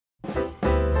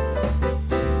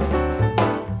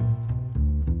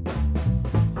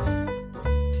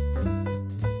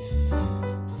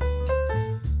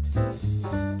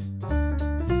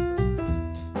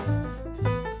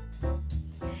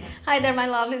Hi there my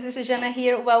lovelies, this is Jana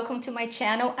here. Welcome to my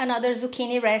channel, another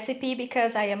zucchini recipe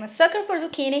because I am a sucker for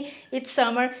zucchini. It's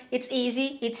summer, it's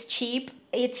easy, it's cheap,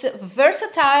 it's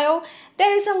versatile.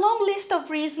 There is a long list of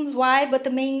reasons why, but the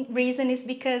main reason is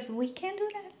because we can do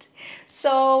that.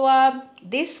 So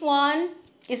this one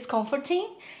is comforting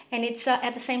and it's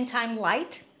at the same time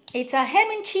light. It's a ham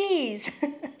and cheese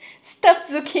stuffed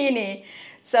zucchini.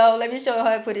 So let me show you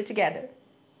how I put it together.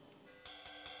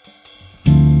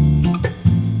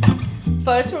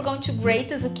 First, we're going to grate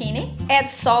the zucchini, add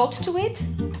salt to it,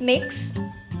 mix,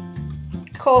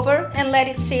 cover and let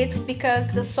it sit because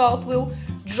the salt will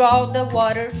draw the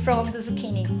water from the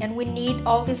zucchini and we need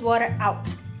all this water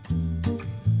out.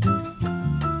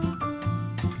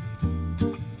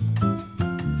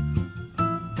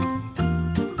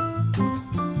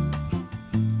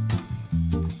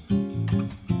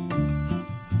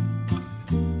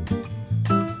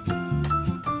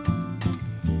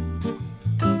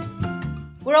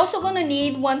 We're also going to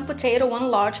need one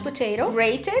large potato,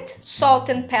 grated, salt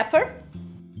and pepper,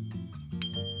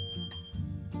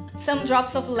 some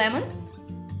drops of lemon,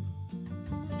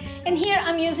 and here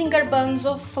I'm using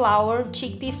garbanzo flour,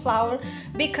 chickpea flour,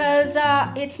 because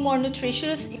it's more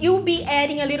nutritious. You'll be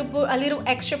adding a little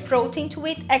extra protein to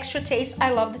it, extra taste.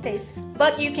 I love the taste,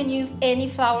 but you can use any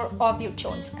flour of your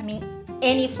choice. I mean,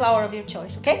 any flour of your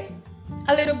choice, okay?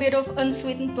 A little bit of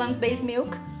unsweetened plant-based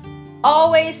milk.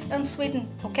 Always unsweetened,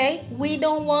 okay? We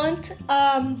don't want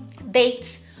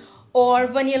dates or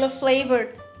vanilla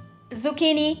flavored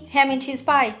zucchini ham and cheese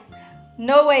pie.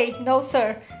 No way, no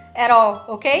sir, at all,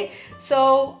 okay?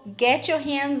 So get your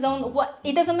hands on what,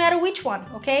 it doesn't matter which one,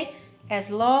 okay?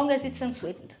 As long as it's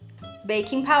unsweetened.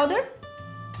 Baking powder.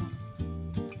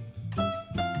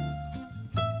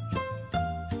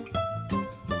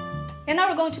 And now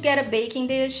we're going to get a baking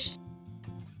dish.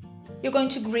 You're going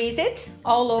to grease it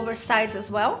all over sides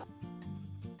as well.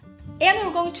 And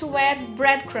we're going to add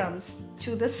breadcrumbs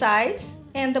to the sides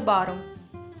and the bottom.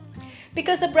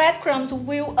 Because the breadcrumbs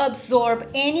will absorb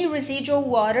any residual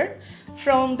water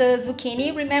from the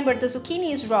zucchini. Remember, the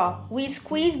zucchini is raw. We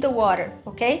squeeze the water,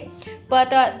 okay?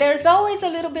 But there's always a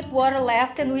little bit water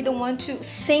left and we don't want to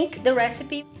sink the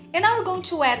recipe. And now we're going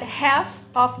to add half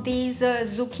of these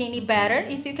zucchini batter,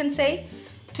 if you can say,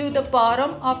 to the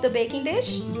bottom of the baking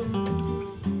dish.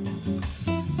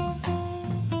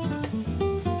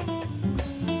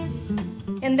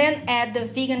 And then add the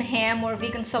vegan ham or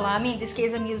vegan salami. In this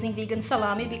case I'm using vegan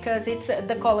salami because it's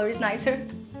the color is nicer.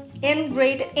 And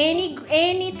grate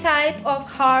any type of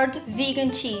hard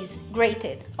vegan cheese,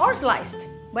 grated or sliced,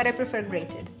 but I prefer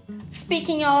grated.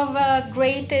 Speaking of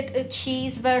grated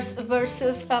cheese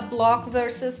versus block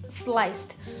versus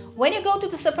sliced, when you go to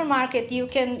the supermarket you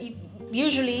can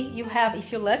usually you have,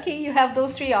 if you're lucky, you have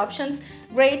those three options: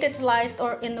 grated, sliced,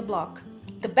 or in the block.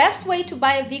 The best way to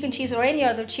buy a vegan cheese or any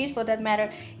other cheese for that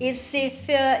matter is if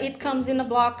it comes in a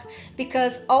block,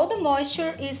 because all the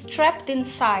moisture is trapped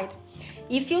inside.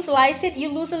 If you slice it, you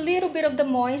lose a little bit of the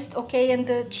moist, okay, and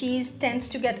the cheese tends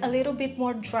to get a little bit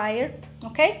more drier,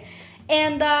 okay?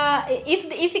 And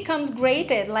if it comes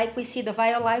grated, like we see the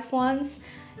Violife ones,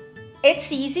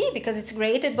 it's easy because it's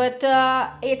grated, but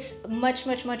it's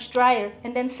much drier.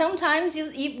 And then sometimes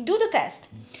you do the test.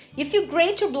 If you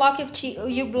grate your block of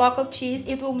cheese,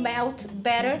 it will melt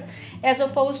better as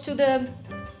opposed to the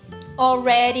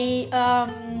already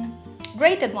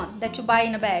grated one that you buy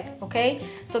in a bag, okay?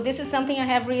 So this is something I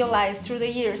have realized through the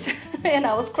years. And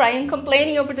I was crying,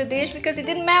 complaining over the dish because it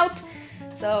didn't melt.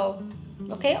 So,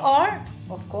 okay, or,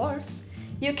 of course,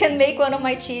 you can make one of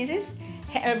my cheeses,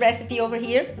 a recipe over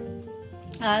here.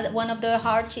 One of the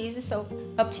hard cheeses, so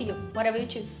up to you, whatever you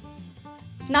choose.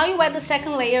 Now you add the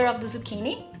second layer of the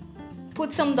zucchini.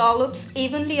 Put some dollops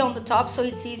evenly on the top so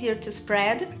it's easier to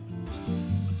spread.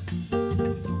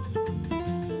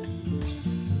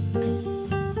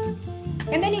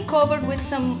 And then you cover it with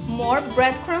some more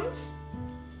breadcrumbs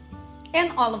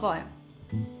and olive oil.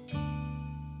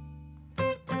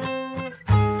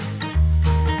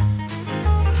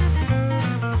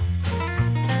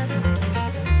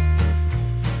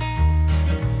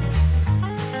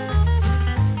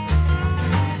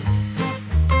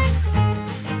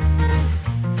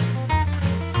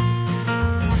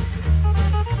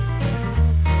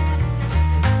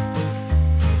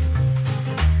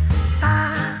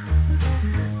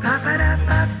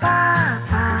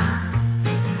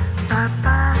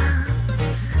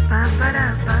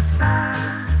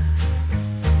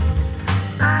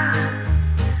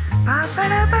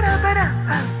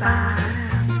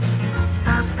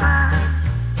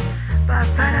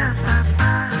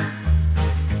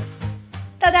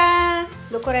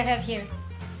 Look what I have here.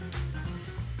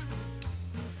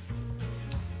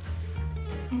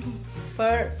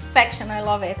 Perfection, I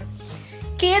love it.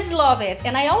 Kids love it,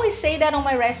 and I always say that on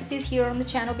my recipes here on the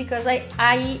channel because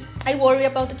I worry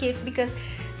about the kids, because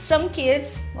some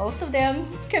kids, most of them,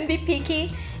 can be picky,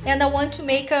 and I want to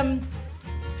make I'm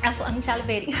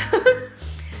salivating.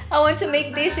 I want to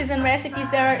make dishes and recipes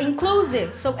that are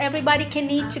inclusive, so everybody can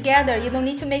eat together. You don't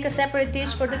need to make a separate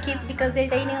dish for the kids because they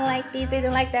didn't like this, they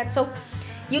didn't like that. So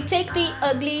you take the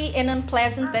ugly and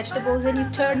unpleasant vegetables and you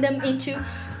turn them into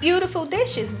beautiful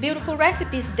dishes, beautiful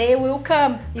recipes. They will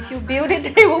come. If you build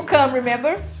it, they will come,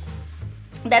 remember?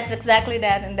 That's exactly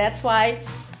that, and that's why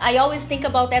I always think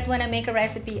about that when I make a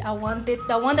recipe. I want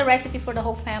the recipe for the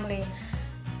whole family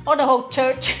or the whole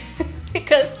church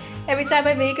because every time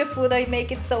I make a food, I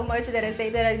make it so much that I say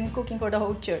that I'm cooking for the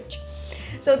whole church.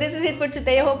 So this is it for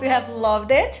today. I hope you have loved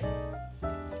it.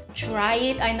 Try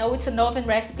it. I know it's an oven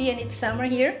recipe and it's summer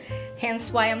here,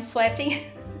 hence why I'm sweating.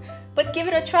 But give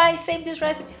it a try. Save this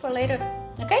recipe for later,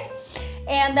 okay?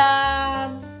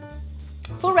 And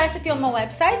full recipe on my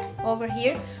website over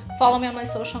here. Follow me on my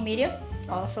social media,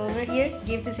 also over here.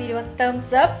 Give this video a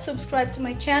thumbs up, subscribe to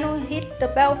my channel, hit the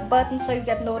bell button so you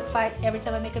get notified every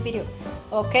time I make a video.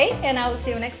 Okay, and I will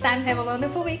see you next time. Have a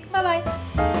wonderful week. Bye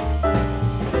bye.